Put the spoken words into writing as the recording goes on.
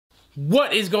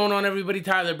What is going on, everybody?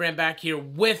 Tyler Brand back here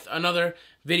with another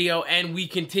video, and we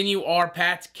continue our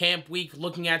Pats camp week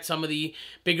looking at some of the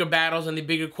bigger battles and the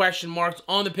bigger question marks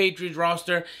on the Patriots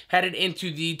roster headed into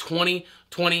the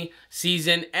 2020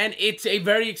 season. And it's a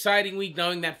very exciting week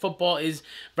knowing that football is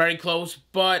very close,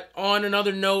 but on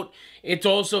another note, it's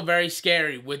also very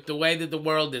scary with the way that the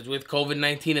world is with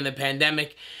COVID-19 and the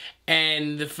pandemic,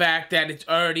 and the fact that it's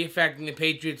already affecting the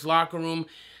Patriots locker room.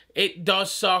 It does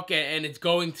suck, and it's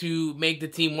going to make the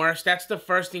team worse. That's the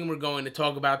first thing we're going to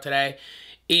talk about today,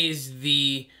 is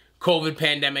the COVID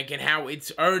pandemic and how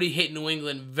it's already hit New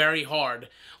England very hard.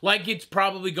 Like it's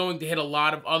probably going to hit a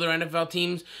lot of other NFL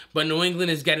teams, but New England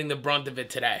is getting the brunt of it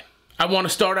today. I want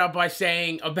to start out by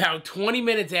saying about 20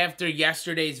 minutes after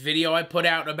yesterday's video I put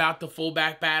out about the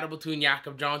fullback battle between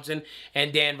Jakob Johnson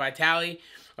and Dan Vitale,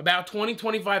 about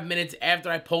 20-25 minutes after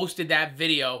I posted that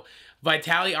video,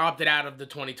 Vitale opted out of the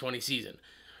 2020 season,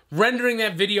 rendering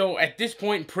that video at this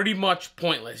point pretty much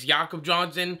pointless. Jakob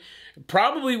Johnson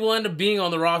probably will end up being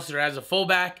on the roster as a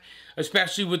fullback,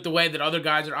 especially with the way that other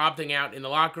guys are opting out in the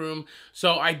locker room.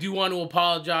 So I do want to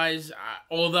apologize,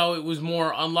 although it was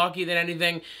more unlucky than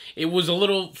anything. It was a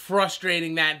little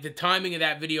frustrating that the timing of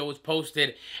that video was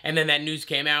posted and then that news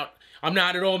came out. I'm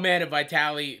not at all mad at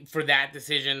Vitale for that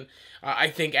decision. I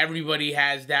think everybody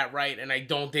has that right, and I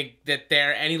don't think that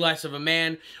they're any less of a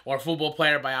man or a football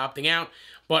player by opting out.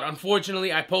 But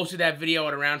unfortunately, I posted that video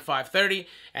at around 5:30,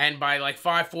 and by like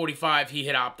 5:45, he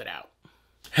had opted out.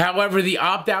 However, the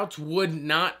opt-outs would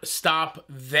not stop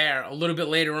there. A little bit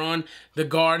later on,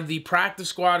 the practice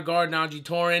squad guard, Najee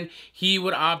Torin, he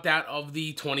would opt out of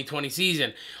the 2020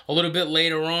 season. A little bit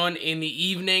later on in the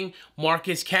evening,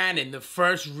 Marcus Cannon, the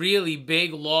first really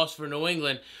big loss for New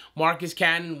England, Marcus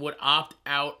Cannon would opt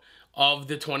out of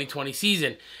the 2020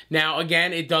 season. Now,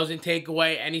 again, it doesn't take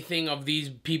away anything of these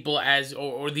people as,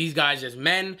 or these guys as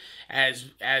men, as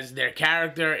their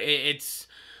character. It's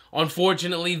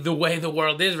unfortunately the way the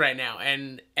world is right now,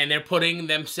 and they're putting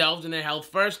themselves and their health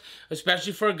first,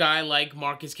 especially for a guy like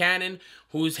Marcus Cannon,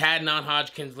 who's had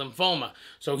non-Hodgkin's lymphoma.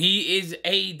 So he is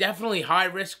a definitely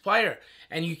high-risk player,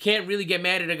 and you can't really get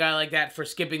mad at a guy like that for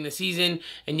skipping the season,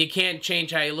 and you can't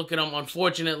change how you look at him.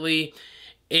 Unfortunately,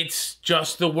 it's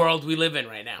just the world we live in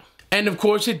right now. And of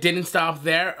course, it didn't stop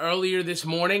there. Earlier this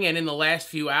morning and in the last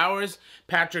few hours,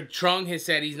 Patrick Chung has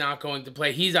said he's not going to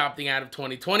play. He's opting out of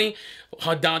 2020.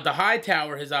 Donta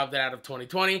Hightower has opted out of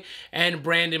 2020. And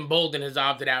Brandon Bolden has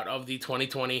opted out of the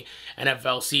 2020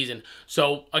 NFL season.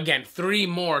 So, again, 3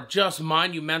 more just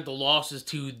monumental losses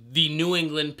to the New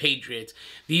England Patriots.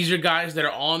 These are guys that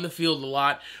are on the field a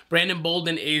lot. Brandon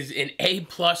Bolden is an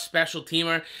A-plus special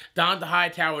teamer. Donta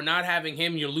Hightower, not having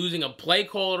him, you're losing a play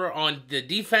caller on the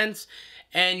defense,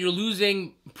 and you're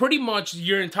losing pretty much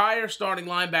your entire starting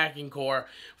linebacking core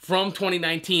from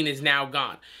 2019 is now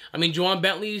gone. I mean, Juwan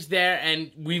Bentley is there,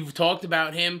 and we've talked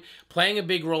about him playing a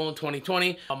big role in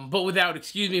 2020. But without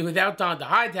Donta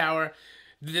Hightower,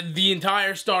 the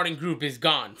entire starting group is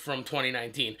gone from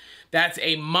 2019. That's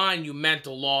a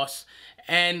monumental loss.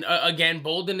 And again,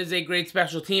 Bolden is a great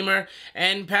special teamer,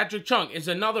 and Patrick Chung is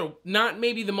another, not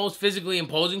maybe the most physically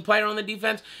imposing player on the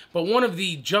defense, but one of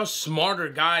the just smarter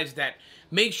guys that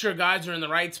make sure guys are in the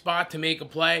right spot to make a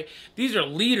play. These are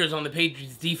leaders on the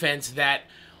Patriots defense that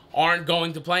aren't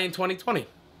going to play in 2020.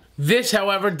 This,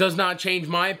 however, does not change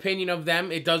my opinion of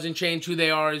them. It doesn't change who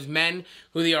they are as men,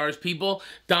 who they are as people.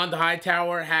 Donta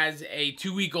Hightower has a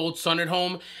 2-week-old son at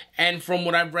home, and from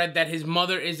what I've read, that his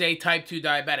mother is a type 2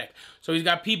 diabetic. So he's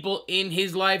got people in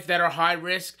his life that are high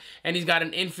risk, and he's got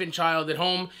an infant child at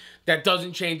home. That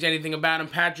doesn't change anything about him.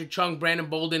 Patrick Chung, Brandon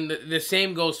Bolden, the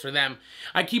same goes for them.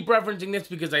 I keep referencing this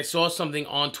because I saw something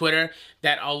on Twitter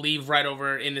that I'll leave right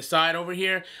over in the side over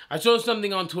here. I saw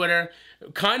something on Twitter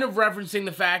kind of referencing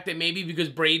the fact that maybe because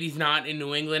Brady's not in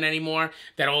New England anymore,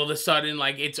 that all of a sudden,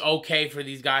 like, it's okay for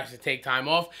these guys to take time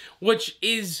off, which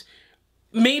is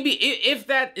maybe, if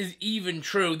that is even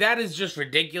true, that is just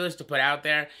ridiculous to put out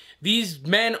there. These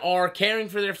men are caring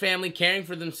for their family, caring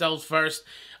for themselves first.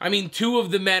 I mean, 2 of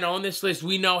the men on this list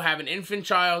we know have an infant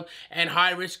child and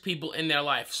high-risk people in their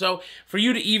life. So for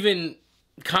you to even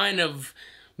kind of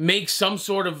make some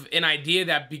sort of an idea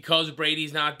that because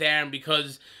Brady's not there and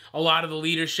because a lot of the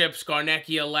leadership,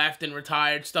 Scarnecchia left and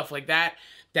retired, stuff like that,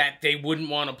 that they wouldn't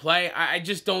want to play, I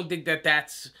just don't think that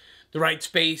that's the right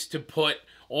space to put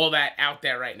all that out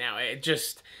there right now.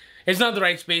 It's not the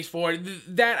right space for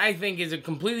it. That, I think, is a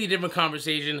completely different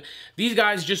conversation. These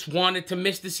guys just wanted to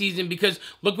miss the season because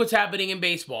look what's happening in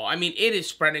baseball. I mean, it is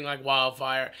spreading like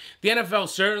wildfire. The NFL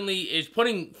certainly is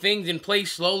putting things in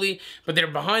place slowly, but they're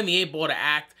behind the 8 ball to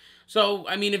act. So,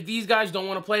 I mean, if these guys don't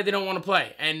want to play, they don't want to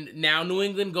play. And now New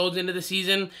England goes into the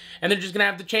season, and they're just going to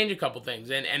have to change a couple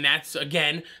things. And that's,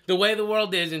 again, the way the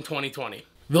world is in 2020.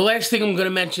 The last thing I'm going to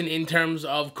mention in terms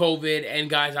of COVID and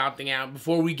guys opting out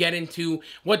before we get into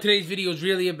what today's video is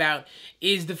really about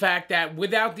is the fact that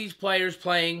without these players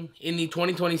playing in the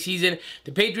 2020 season,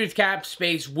 the Patriots cap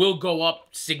space will go up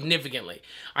significantly.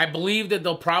 I believe that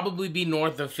they'll probably be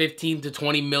north of 15 to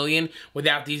 20 million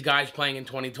without these guys playing in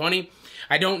 2020.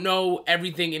 I don't know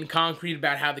everything in concrete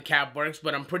about how the cap works,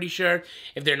 but I'm pretty sure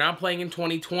if they're not playing in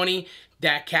 2020,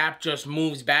 that cap just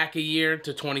moves back a year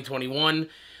to 2021.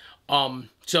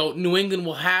 So New England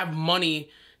will have money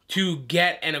to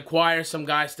get and acquire some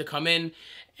guys to come in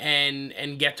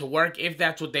and get to work if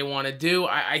that's what they want to do.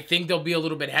 I think they'll be a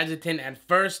little bit hesitant at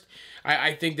first.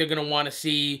 I think they're going to want to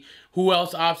see who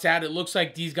else opts out. It looks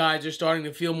like these guys are starting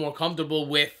to feel more comfortable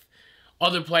with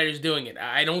other players doing it.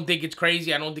 I don't think it's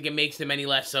crazy. I don't think it makes them any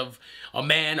less of a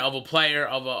man, of a player,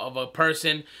 of a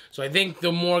person. So I think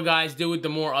the more guys do it, the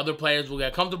more other players will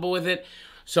get comfortable with it.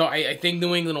 So I think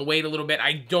New England will wait a little bit.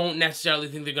 I don't necessarily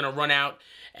think they're going to run out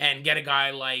and get a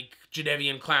guy like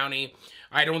Jadeveon Clowney.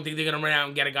 I don't think they're going to run out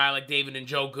and get a guy like David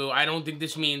Njoku. I don't think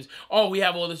this means, oh, we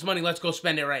have all this money, let's go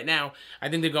spend it right now. I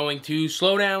think they're going to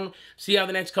slow down, see how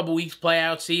the next couple weeks play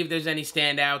out, see if there's any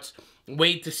standouts,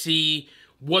 wait to see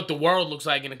what the world looks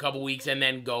like in a couple weeks, and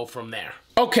then go from there.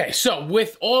 Okay, so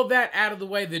with all that out of the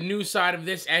way, the news side of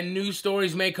this, and news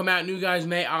stories may come out, new guys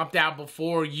may opt out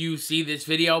before you see this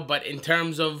video, but in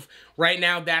terms of right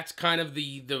now, that's kind of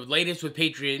the latest with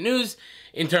Patriot news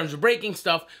in terms of breaking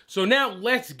stuff. So now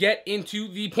let's get into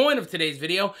the point of today's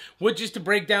video, which is to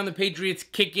break down the Patriots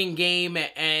kicking game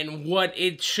and what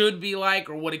it should be like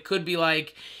or what it could be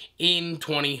like in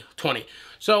 2020.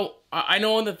 So I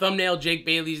know on the thumbnail Jake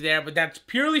Bailey's there, but that's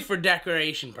purely for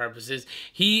decoration purposes.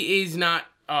 He is not,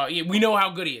 we know how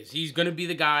good he is. He's going to be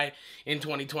the guy in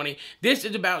 2020. This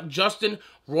is about Justin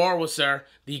Rohrwasser,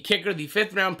 the kicker, the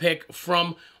 5th round pick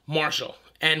from Marshall.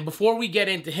 And before we get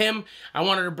into him, I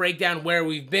wanted to break down where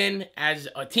we've been as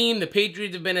a team, the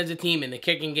Patriots have been as a team in the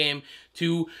kicking game,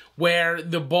 to where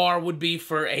the bar would be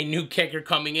for a new kicker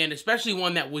coming in, especially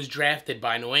one that was drafted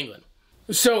by New England.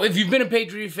 So if you've been a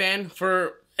Patriot fan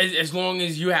for as long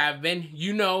as you have been,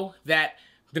 you know that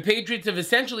the Patriots have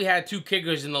essentially had 2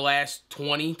 kickers in the last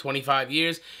 20, 25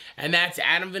 years, and that's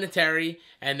Adam Vinatieri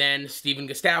and then Stephen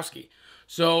Gostkowski.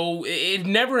 So it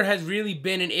never has really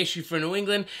been an issue for New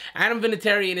England. Adam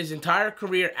Vinatieri in his entire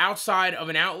career, outside of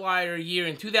an outlier year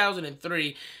in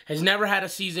 2003, has never had a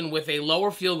season with a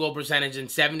lower field goal percentage than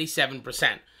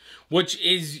 77%. Which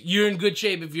is, you're in good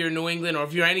shape if you're in New England or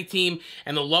if you're any team,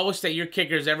 and the lowest that your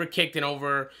kicker's ever kicked in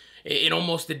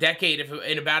almost a decade,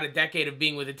 in about a decade of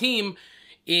being with a team,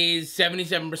 is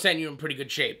 77%, you're in pretty good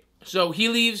shape. So he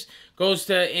leaves, goes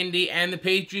to Indy, and the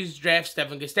Patriots draft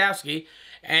Stephen Gostkowski,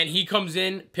 and he comes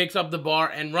in, picks up the bar,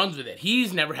 and runs with it.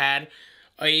 He's never had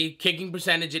a kicking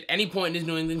percentage at any point in his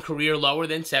New England career lower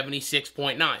than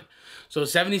 76.9. So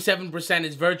 77%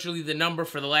 is virtually the number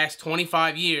for the last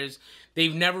 25 years.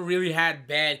 They've never really had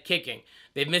bad kicking.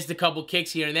 They've missed a couple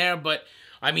kicks here and there, but,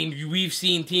 I mean, we've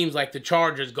seen teams like the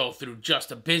Chargers go through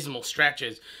just abysmal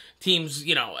stretches. Teams,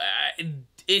 you know,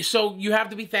 so you have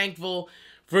to be thankful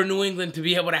for New England to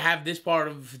be able to have this part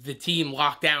of the team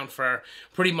locked down for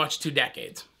pretty much 2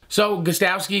 decades. So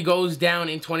Gostkowski goes down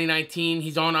in 2019.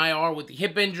 He's on IR with the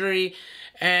hip injury.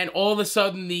 And all of a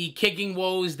sudden, the kicking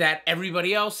woes that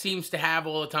everybody else seems to have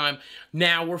all the time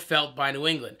now were felt by New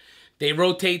England. They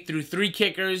rotate through 3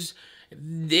 kickers.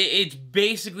 It's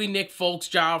basically Nick Folk's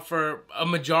job for a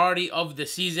majority of the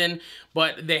season,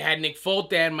 but they had Nick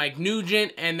Folk, they had Mike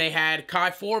Nugent, and they had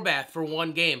Kai Forbath for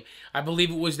 1 game. I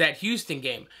believe it was that Houston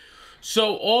game.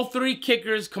 So all 3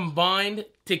 kickers combined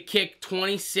to kick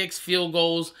 26 field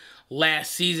goals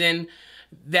last season.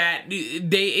 That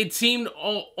it seemed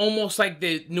almost like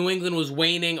the New England was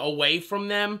waning away from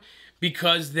them,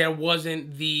 because there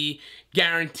wasn't the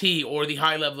guarantee or the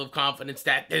high level of confidence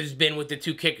that there's been with the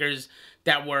 2 kickers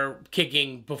that were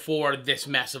kicking before this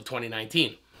mess of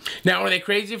 2019. Now, are they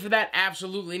crazy for that?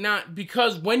 Absolutely not,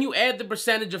 because when you add the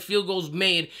percentage of field goals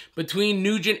made between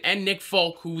Nugent and Nick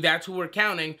Folk, that's who we're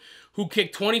counting, who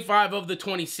kicked 25 of the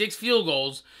 26 field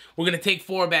goals, we're going to take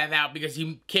Forbath out because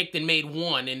he kicked and made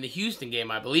 1 in the Houston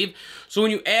game, I believe. So when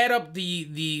you add up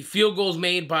the field goals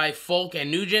made by Folk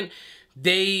and Nugent,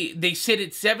 they sit at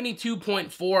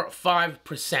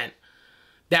 72.45%.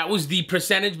 That was the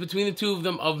percentage between the 2 of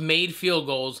them of made field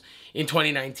goals in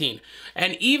 2019.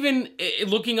 And even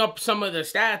looking up some of the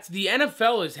stats, the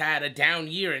NFL has had a down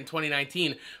year in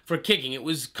 2019 for kicking. It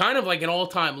was kind of like an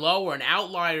all-time low or an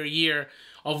outlier year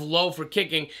of low for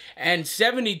kicking, and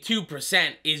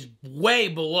 72% is way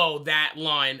below that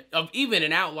line of even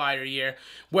an outlier year,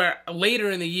 where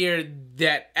later in the year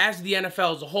that as the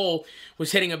NFL as a whole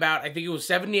was hitting about, I think it was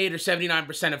 78 or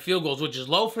 79% of field goals, which is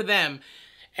low for them,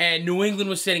 and New England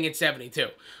was sitting at 72.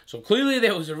 So clearly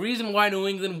there was a reason why New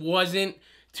England wasn't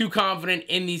too confident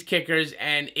in these kickers,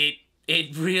 and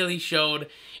it really showed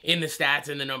in the stats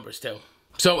and the numbers too.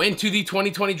 So into the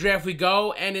 2020 draft we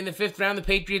go, and in the 5th round, the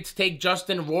Patriots take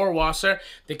Justin Rohrwasser,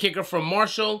 the kicker from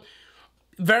Marshall.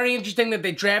 Very interesting that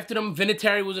they drafted him.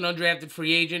 Vinatieri was an undrafted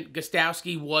free agent.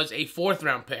 Gostowski was a 4th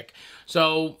round pick.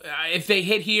 So if they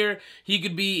hit here, he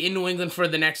could be in New England for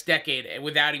the next decade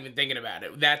without even thinking about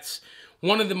it. That's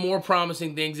one of the more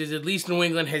promising things, is at least New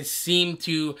England has seemed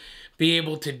to be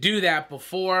able to do that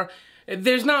before.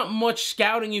 There's not much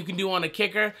scouting you can do on a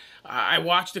kicker. I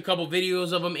watched a couple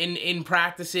videos of him in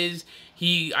practices.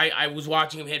 I was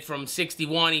watching him hit from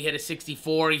 61. He hit a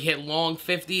 64. He hit long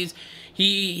 50s.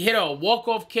 He hit a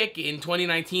walk-off kick in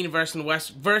 2019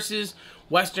 versus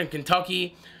Western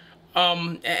Kentucky.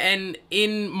 And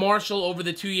in Marshall, over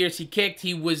the 2 years he kicked,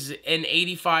 he was an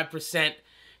 85%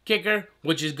 kicker,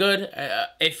 which is good.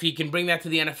 If he can bring that to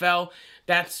the NFL,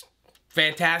 that's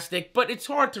fantastic. But it's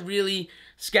hard to really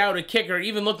scout a kicker.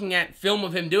 Even looking at film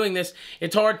of him doing this,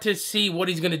 it's hard to see what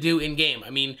he's going to do in game. I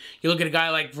mean, you look at a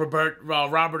guy like Robert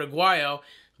Aguayo,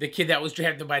 the kid that was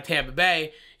drafted by Tampa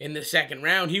Bay in the 2nd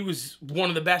round. He was one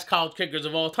of the best college kickers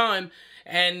of all time,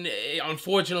 and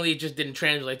unfortunately it just didn't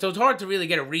translate. So it's hard to really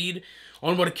get a read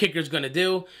on what a kicker's going to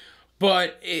do.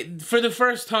 But for the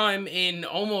first time in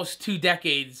almost 2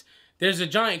 decades, there's a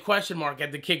giant question mark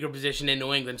at the kicker position in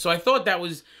New England. So I thought that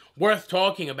was worth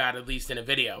talking about, at least in a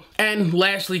video. And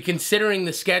lastly, considering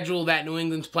the schedule that New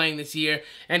England's playing this year,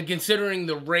 and considering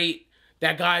the rate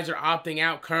that guys are opting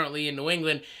out currently in New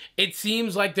England, it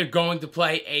seems like they're going to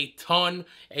play a ton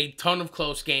of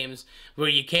close games where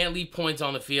you can't leave points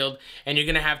on the field, and you're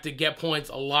going to have to get points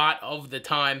a lot of the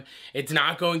time. It's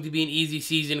not going to be an easy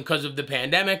season because of the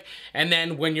pandemic, and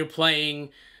then when you're playing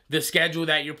the schedule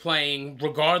that you're playing,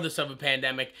 regardless of a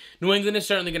pandemic, New England is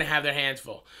certainly going to have their hands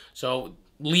full. So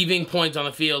leaving points on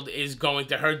the field is going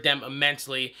to hurt them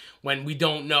immensely when we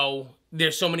don't know.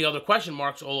 There's so many other question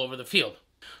marks all over the field.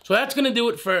 So that's going to do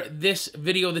it for this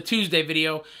video, the Tuesday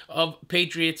video of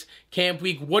Patriots Camp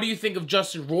Week. What do you think of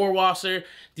Justin Rohrwasser?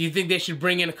 Do you think they should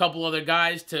bring in a couple other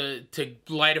guys to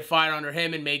light a fire under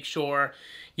him and make sure,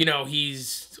 you know,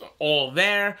 he's all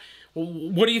there?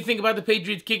 What do you think about the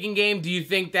Patriots kicking game? Do you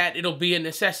think that it'll be a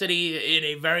necessity in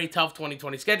a very tough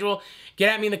 2020 schedule? Get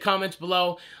at me in the comments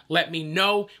below. Let me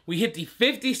know. We hit the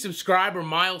 50 subscriber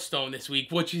milestone this week,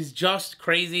 which is just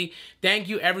crazy. Thank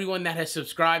you everyone that has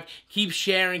subscribed. Keep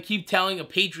sharing. Keep telling a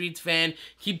Patriots fan.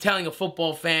 Keep telling a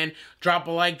football fan. Drop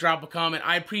a like, drop a comment.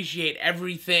 I appreciate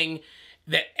everything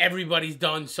that everybody's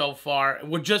done so far.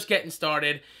 We're just getting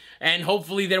started, and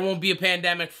hopefully there won't be a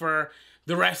pandemic for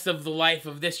the rest of the life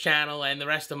of this channel and the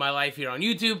rest of my life here on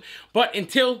YouTube. But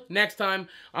until next time,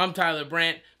 I'm Tyler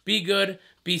Brandt. Be good,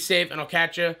 be safe, and I'll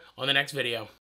catch you on the next video.